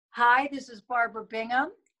Hi, this is Barbara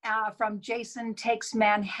Bingham from Jason Takes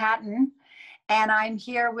Manhattan, and I'm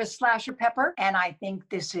here with SlasherPepper, and I think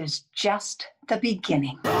this is just the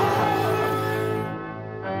beginning.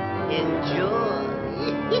 Enjoy.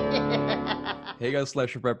 Hey guys,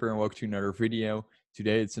 SlasherPepper, and welcome to another video.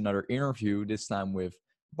 Today it's another interview, this time with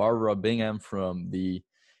Barbara Bingham from the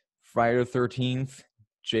Friday the 13th,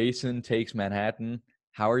 Jason Takes Manhattan.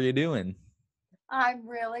 How are you doing? I'm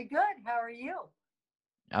really good. How are you?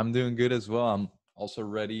 I'm doing good as well. I'm also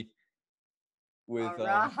ready with All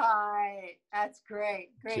right. That's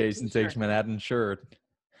great. Great Jason Takes t-shirt. Manhattan shirt.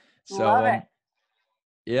 So, Love it.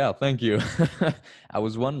 yeah, thank you. I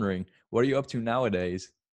was wondering, what are you up to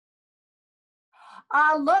nowadays?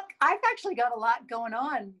 Look, I've actually got a lot going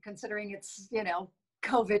on considering it's,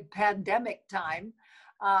 COVID pandemic time.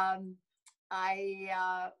 I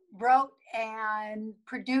wrote and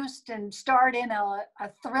produced and starred in a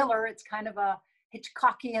thriller. It's kind of a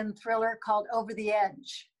Hitchcockian thriller called Over the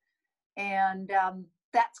Edge. And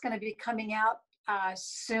that's going to be coming out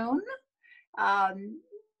soon.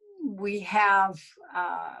 We have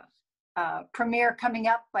a premiere coming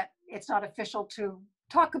up, but it's not official to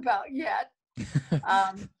talk about yet.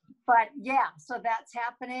 But yeah, so that's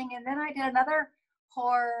happening. And then I did another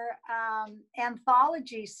horror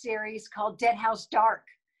anthology series called Dead House Dark.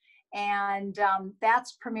 And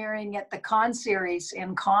that's premiering at the Con series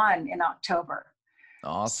in Con in October.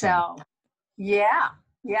 Awesome. So yeah.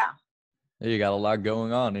 You got a lot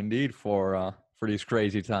going on indeed for these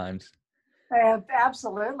crazy times.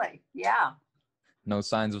 Absolutely. Yeah. No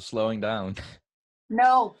signs of slowing down.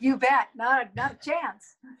 No, you bet. Not a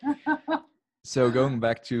chance. So going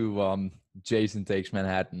back to Jason Takes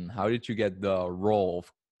Manhattan, how did you get the role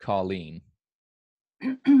of Colleen?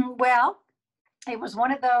 Well, it was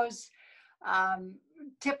one of those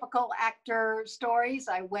typical actor stories.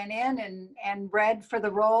 I went in and read for the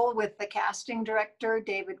role with the casting director,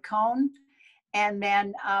 David Cohn, and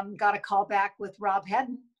then got a call back with Rob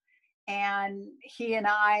Hedden. And he and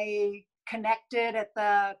I connected at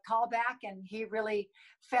the callback, and he really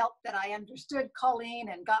felt that I understood Colleen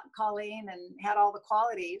and got Colleen and had all the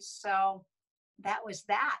qualities. So that was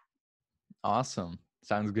that. Awesome.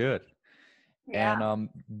 Sounds good. Yeah. And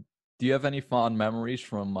do you have any fond memories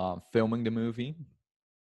from filming the movie?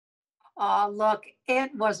 Look,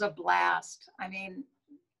 it was a blast. I mean,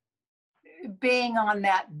 being on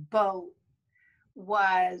that boat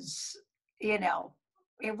was, it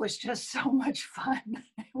was just so much fun.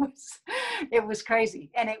 It was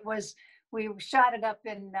crazy. And we shot it up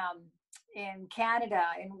in Canada,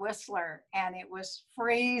 in Whistler, and it was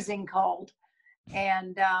freezing cold.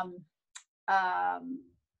 And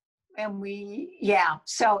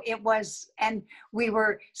so it was, and we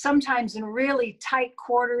were sometimes in really tight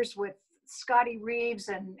quarters with Scotty Reeves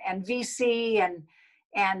and VC and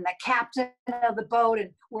the captain of the boat,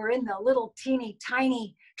 and we're in the little teeny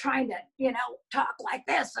tiny trying to, talk like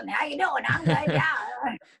this, and how you doing? I'm good. Yeah.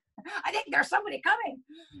 I think there's somebody coming.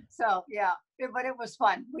 So yeah, but it was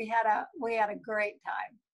fun. We had a great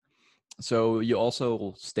time. So you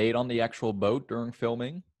also stayed on the actual boat during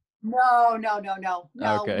filming? No.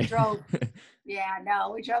 Okay. We drove. We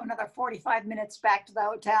drove another 45 minutes back to the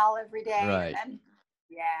hotel every day. Right. And then,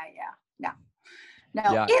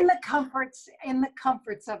 No, yeah. in the comforts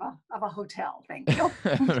of a hotel. Thank you.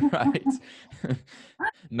 Right.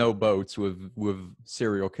 No boats with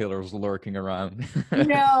serial killers lurking around.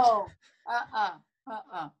 No.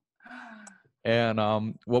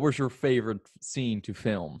 And what was your favorite scene to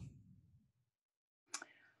film?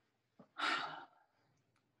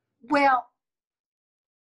 Well,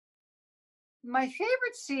 my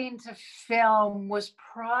favorite scene to film was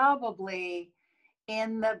probably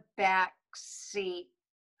in the back seat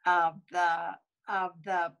of the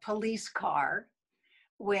police car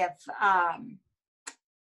with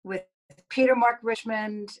Peter Mark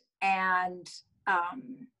Richmond and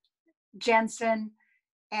Jensen,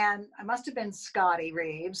 and I must have been Scotty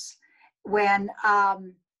Reeves when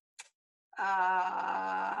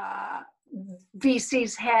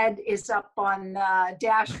VC's head is up on the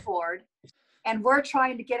dashboard and we're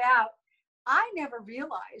trying to get out. I never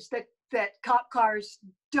realized that cop cars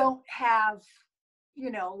don't have,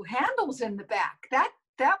 handles in the back. That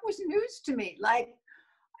was news to me. Like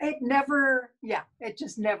it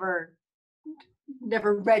just never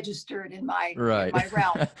registered in my realm.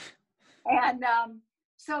 And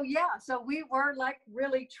so we were like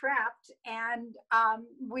really trapped, and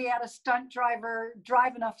we had a stunt driver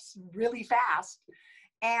driving us really fast.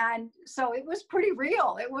 And so it was pretty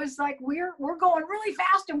real. It was like we're going really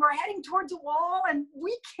fast and we're heading towards a wall and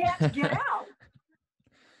we can't get out.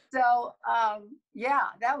 So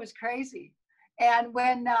that was crazy. And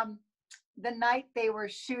when the night they were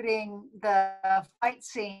shooting the fight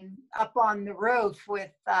scene up on the roof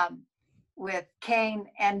with Kane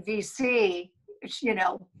and VC, you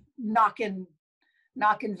know, knocking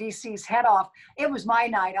VC's head off, it was my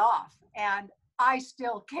night off, and I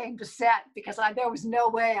still came to set because there was no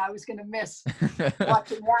way I was going to miss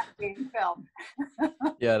watching that being filmed.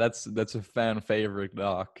 Yeah, that's a fan favorite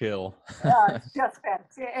kill. It's just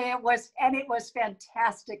it was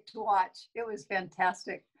fantastic to watch. It was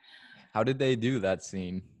fantastic. How did they do that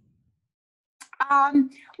scene?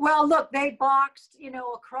 Well, look, they boxed, you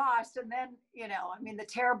know, across, and then, you know, I mean, the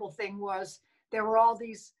terrible thing was there were all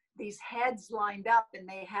these heads lined up, and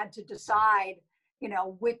they had to decide, you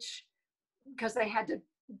know, which, because they had to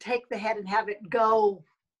take the head and have it go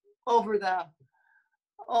over the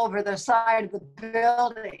side of the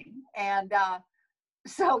building. And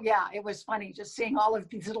so, yeah, it was funny just seeing all of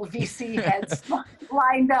these little VC heads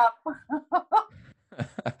lined up.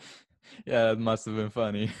 Yeah, it must have been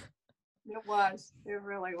funny. It was. It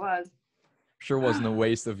really was. Sure wasn't a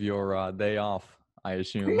waste of your day off, I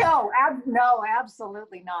assume. No, no,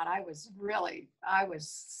 absolutely not. I was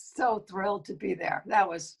so thrilled to be there. That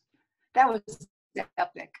was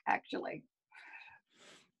epic, actually.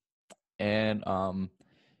 And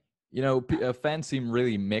you know, fans seem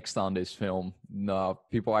really mixed on this film.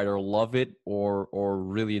 People either love it or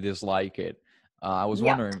really dislike it. I was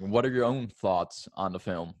wondering, what are your own thoughts on the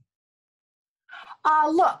film?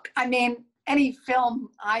 Look, I mean, any film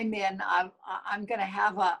I'm in, I'm going to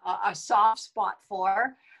have a soft spot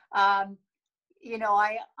for. You know,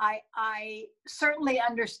 I certainly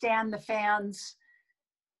understand the fans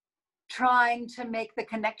trying to make the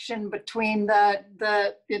connection between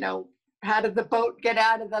the you know, how did the boat get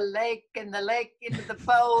out of the lake and the lake into the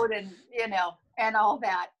boat, and, you know, and all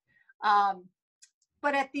that.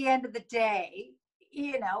 But at the end of the day,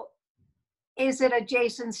 you know, is it a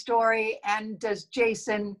Jason story? And does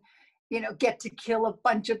Jason, you know, get to kill a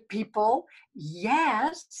bunch of people?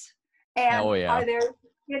 Yes. And are there,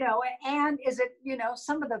 you know, and is it, you know,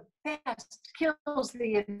 some of the best kills,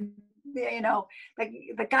 you know,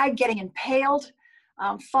 the guy getting impaled,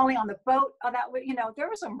 falling on the boat. Oh, that, you know, there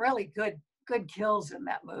were some really good kills in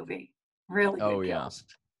that movie. Really good kills.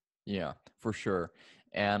 Yeah, for sure.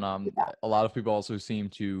 And a lot of people also seem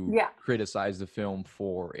to criticize the film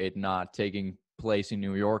for it not taking place in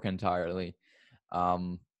New York entirely.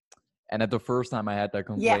 And at the first time I had that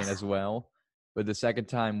complaint as well. But the second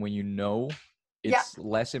time, when you know it's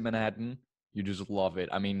less in Manhattan, you just love it.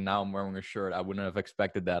 I mean, now I'm wearing a shirt. I wouldn't have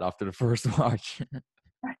expected that after the first watch.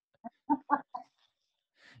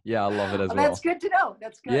 Yeah, I love it as well. That's good to know.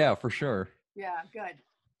 That's good. Yeah, for sure. Yeah, good.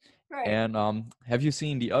 Right. And have you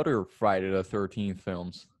seen the other Friday the 13th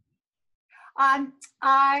films?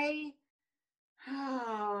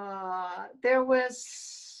 There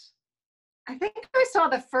was, I think I saw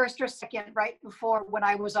the first or second right before when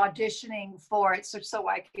I was auditioning for it, so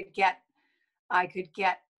I could get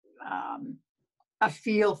a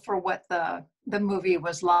feel for what the movie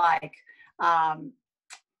was like, and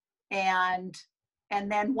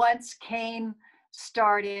then once Kane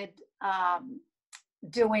started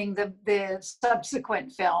doing the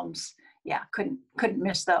subsequent films, couldn't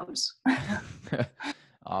miss those.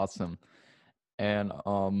 Awesome. And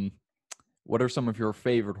what are some of your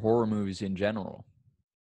favorite horror movies in general?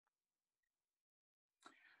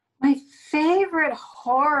 My favorite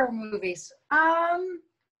horror movies.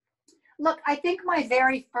 Look, I think my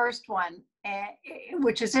very first one,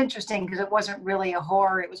 which is interesting because it wasn't really a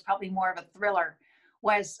horror, it was probably more of a thriller,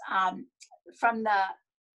 was from the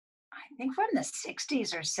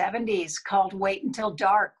 60s or 70s, called Wait Until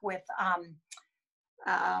Dark, with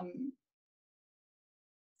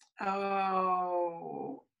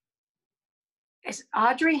it's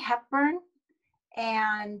Audrey Hepburn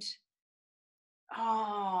and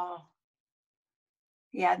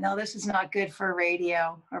this is not good for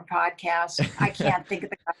radio or podcast. I can't think of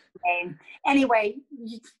the name. Anyway,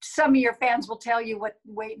 some of your fans will tell you what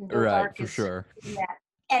Wait Until Dark is. For sure.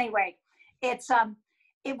 Anyway,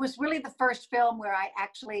 it was really the first film where I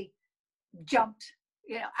actually jumped,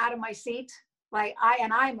 you know, out of my seat. Like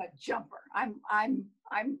I'm a jumper. I'm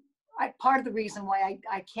part of the reason why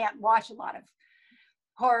I can't watch a lot of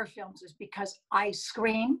horror films is because I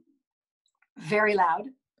scream very loud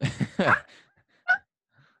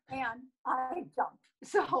and I jump.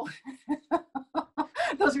 So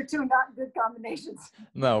those are two not good combinations.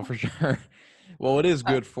 No, for sure. Well, it is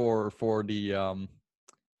good for the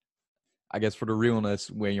I guess for the realness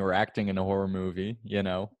when you're acting in a horror movie, you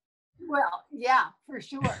know. Well, yeah, for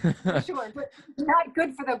sure, but not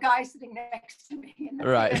good for the guy sitting next to me in the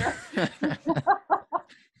theater.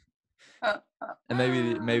 And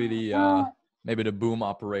maybe the boom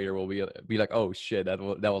operator will be like, oh shit, that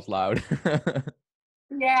was loud.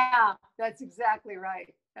 Yeah, that's exactly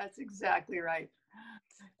right. That's exactly right.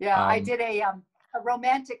 Yeah, I um did a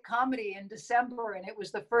romantic comedy in December, and it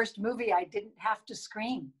was the first movie I didn't have to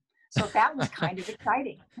scream. So that was kind of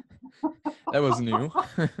exciting. that was new.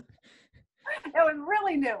 It was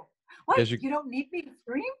really new. What? Guess you You don't need me to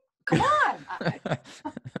scream? Come on.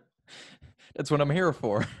 That's what I'm here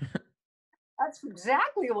for. That's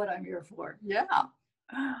exactly what I'm here for. Yeah.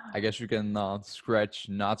 I guess you can scratch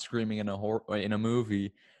not screaming in a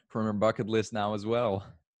movie from your bucket list now as well.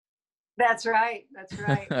 That's right. That's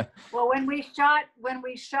right. Well, when we shot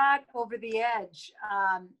Over the Edge,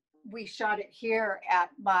 we shot it here at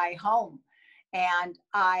my home, and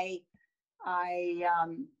I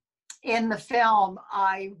in the film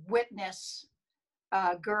I witness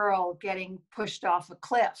a girl getting pushed off a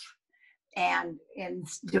cliff, and in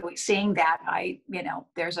seeing that,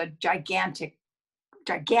 there's a gigantic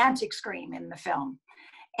scream in the film,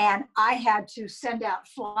 and I had to send out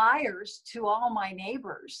flyers to all my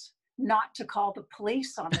neighbors not to call the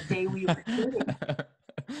police on the day we were shooting,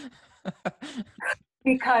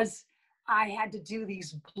 because I had to do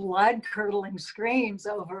these blood curdling screams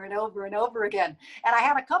over and over and over again. And I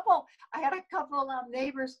had a couple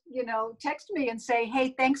neighbors, text me and say,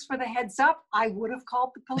 "Hey, thanks for the heads up. I would have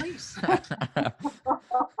called the police."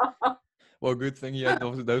 Well, good thing you had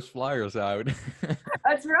those flyers out.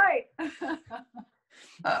 That's right.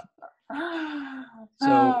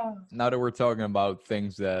 So now that we're talking about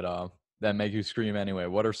things that make you scream anyway,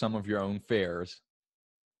 what are some of your own fears?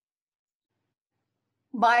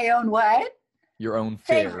 My own what? Your own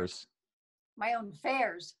Favorite. fears. My own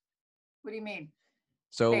fears. What do you mean?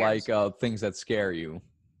 So Fears. like things that scare you.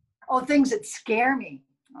 Oh, things that scare me.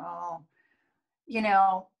 Oh, you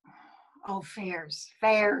know, fears.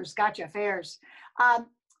 Gotcha, fears.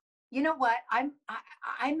 You know what? I'm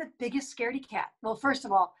the biggest scaredy cat. Well, first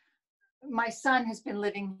of all, my son has been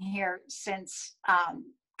living here since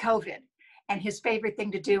COVID, and his favorite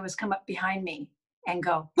thing to do is come up behind me and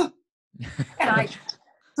go, and I'm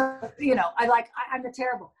a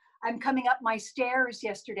terrible. I'm coming up my stairs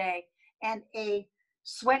yesterday, and a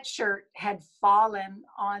sweatshirt had fallen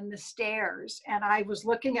on the stairs, and I was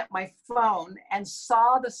looking at my phone and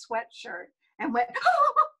saw the sweatshirt and went,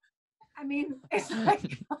 oh! I mean, it's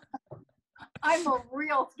like I'm a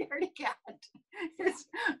real scaredy cat. It's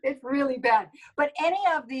really bad. But any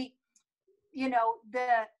of the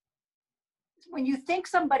when you think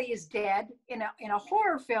somebody is dead in a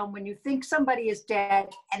horror film, when you think somebody is dead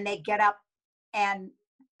and they get up and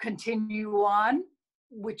continue on,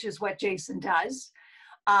 which is what Jason does,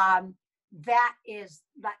 that's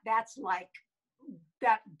like,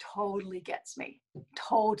 that totally gets me,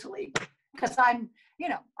 totally, because I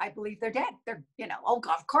believe they're dead. They're, oh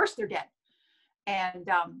God, of course they're dead. And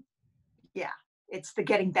it's the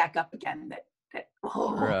getting back up again that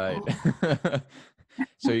Right.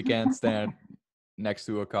 So you can't stand next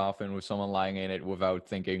to a coffin with someone lying in it without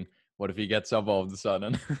thinking, what if he gets up all of a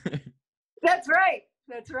sudden? That's right.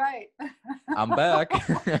 That's right. I'm back.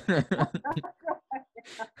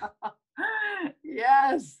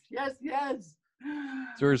 Yes. So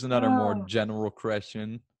here's another more general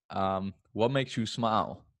question. What makes you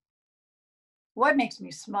smile? What makes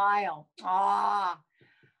me smile?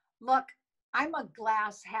 Look, I'm a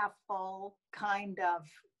glass half full kind of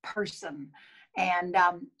person. And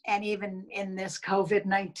even in this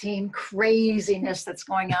COVID-19 craziness that's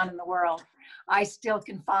going on in the world, I still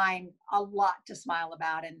can find a lot to smile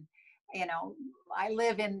about. And, I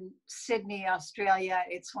live in Sydney, Australia.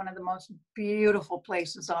 It's one of the most beautiful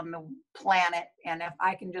places on the planet. And if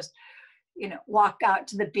I can just, walk out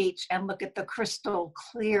to the beach and look at the crystal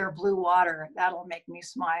clear blue water, that'll make me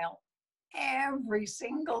smile every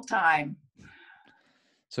single time.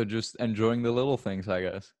 So just enjoying the little things, I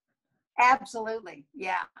guess. Absolutely.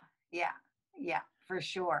 Yeah. For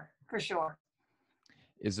sure.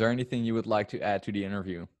 Is there anything you would like to add to the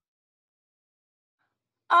interview?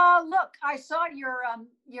 Look, I saw your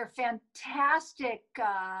fantastic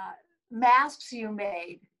masks you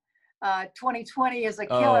made. 2020 is a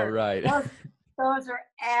killer. Oh, right. Those are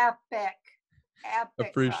epic.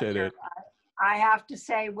 Appreciate Roger. it. I have to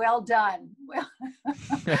say, well done. Well,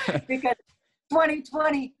 because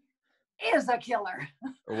 2020 is a killer.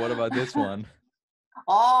 Or what about this one?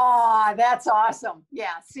 Oh, that's awesome.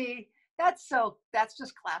 Yeah, see, that's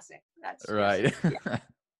just classic. That's right. Yeah.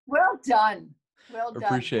 Well done.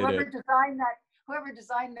 Appreciate Whoever it. Whoever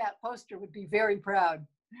designed that poster would be very proud.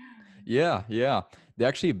 Yeah. They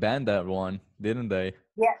actually banned that one, didn't they?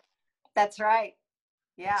 Yeah, that's right.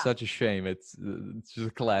 Yeah. Such a shame. It's just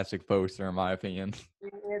a classic poster, in my opinion.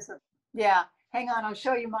 It is. Yeah. Hang on, I'll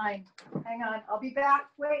show you mine. Hang on, I'll be back.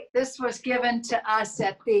 Wait. This was given to us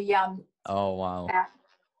at the Oh wow,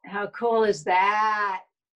 how cool is that?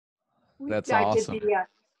 that's I did awesome.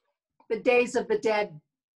 the Days of the Dead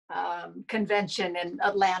convention in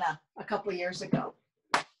Atlanta a couple of years ago.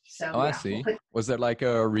 So Oh, I yeah. see. Was that like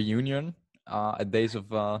a reunion at Days of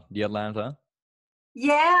the Atlanta?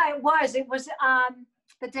 Yeah, it was. It was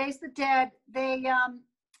the Days of the Dead.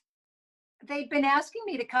 They'd been asking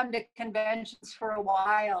me to come to conventions for a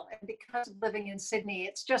while, and because of living in Sydney,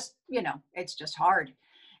 it's just, it's just hard.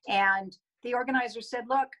 And the organizer said,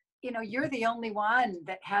 look, you're the only one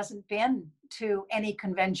that hasn't been to any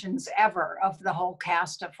conventions ever of the whole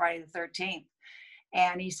cast of Friday the 13th.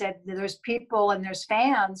 And he said, there's people and there's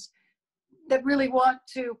fans that really want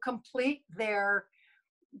to complete their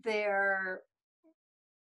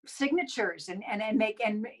signatures and make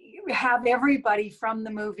and have everybody from the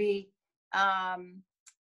movie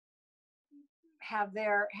have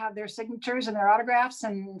their signatures and their autographs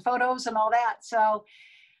and photos and all that. So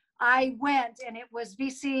I went, and it was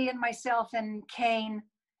VC and myself and Kane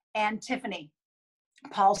and Tiffany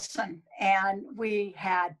Paulson, and we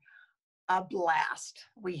had a blast.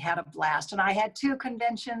 And I had 2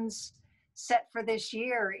 conventions set for this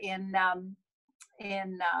year in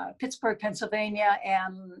Pittsburgh, Pennsylvania,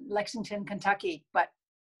 and Lexington, Kentucky, but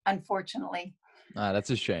unfortunately, That's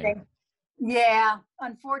a shame.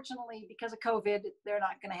 unfortunately, because of COVID, they're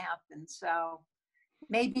not going to happen. So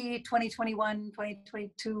maybe 2021,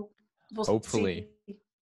 2022, we'll Hopefully. see.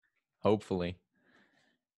 Hopefully.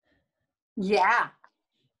 Yeah.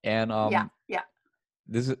 And yeah.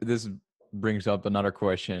 This brings up another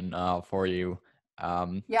question for you.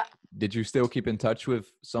 Yeah. Did you still keep in touch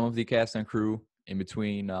with some of the cast and crew in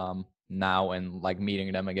between now and like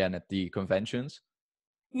meeting them again at the conventions?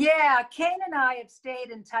 Yeah, Kane and I have stayed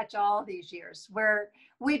in touch all these years, where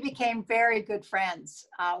we became very good friends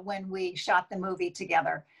when we shot the movie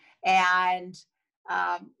together. And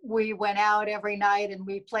we went out every night and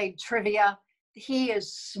we played trivia. He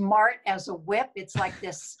is smart as a whip. It's like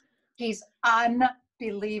this, he's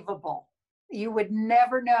unbelievable. You would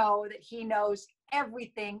never know that he knows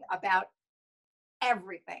everything about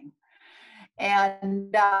everything.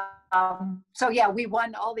 And so yeah, we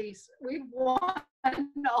won all these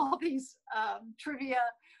trivia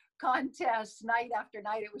contests night after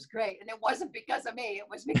night. It was great, and it wasn't because of me, it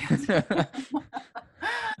was because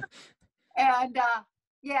and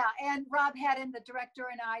and Rob Hedden, the director,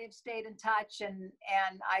 and I have stayed in touch, and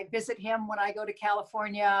I visit him when I go to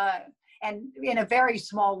California. And in a very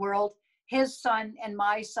small world, his son and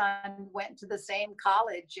my son went to the same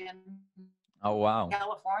college in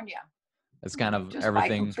California. It's kind of just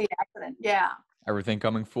everything. By complete accident. Yeah. Everything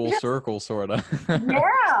coming full circle, sort of.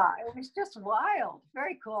 Yeah, it was just wild.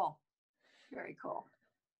 Very cool. Very cool.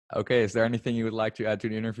 Okay, is there anything you would like to add to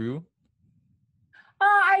the interview?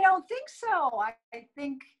 I don't think so. I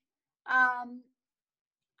think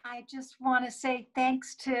I just want to say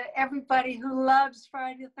thanks to everybody who loves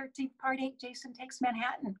Friday the 13th Part 8, Jason Takes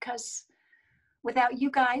Manhattan, because without you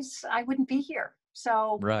guys, I wouldn't be here.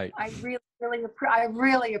 So right. I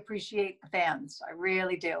really appreciate the fans. I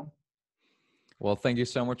really do. Well, thank you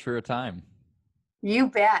so much for your time. You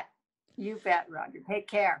bet. You bet, Roger. Take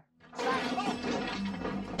care. You're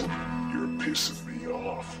pissing me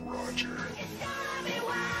off, Roger.